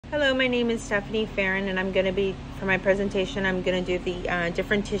Hello, my name is Stephanie Farron, and for my presentation, I'm going to do the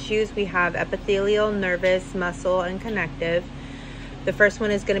different tissues. We have epithelial, nervous, muscle, and connective. The first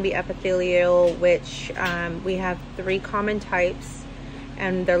one is going to be epithelial, which we have 3 common types,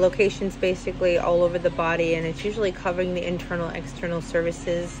 and their locations basically all over the body, and it's usually covering the internal, external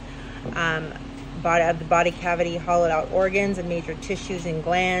surfaces of the body cavity, hollowed out organs, and major tissues and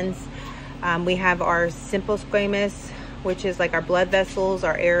glands. We have our simple squamous, which is like our blood vessels,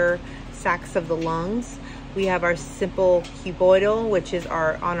 our air sacs of the lungs. We have our simple cuboidal, which is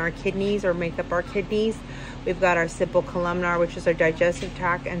on our kidneys or make up our kidneys. We've got our simple columnar, which is our digestive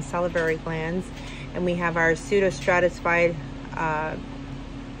tract and salivary glands. And we have our pseudostratified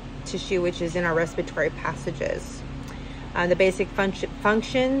tissue, which is in our respiratory passages. The basic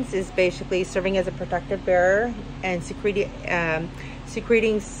functions is basically serving as a protective barrier and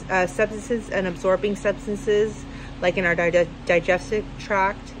secreting substances and absorbing substances, like in our digestive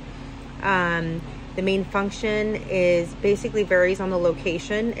tract. The main function is basically varies on the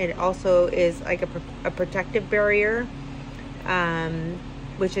location. It also is like a protective barrier,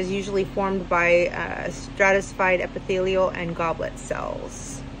 which is usually formed by stratified epithelial and goblet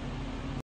cells.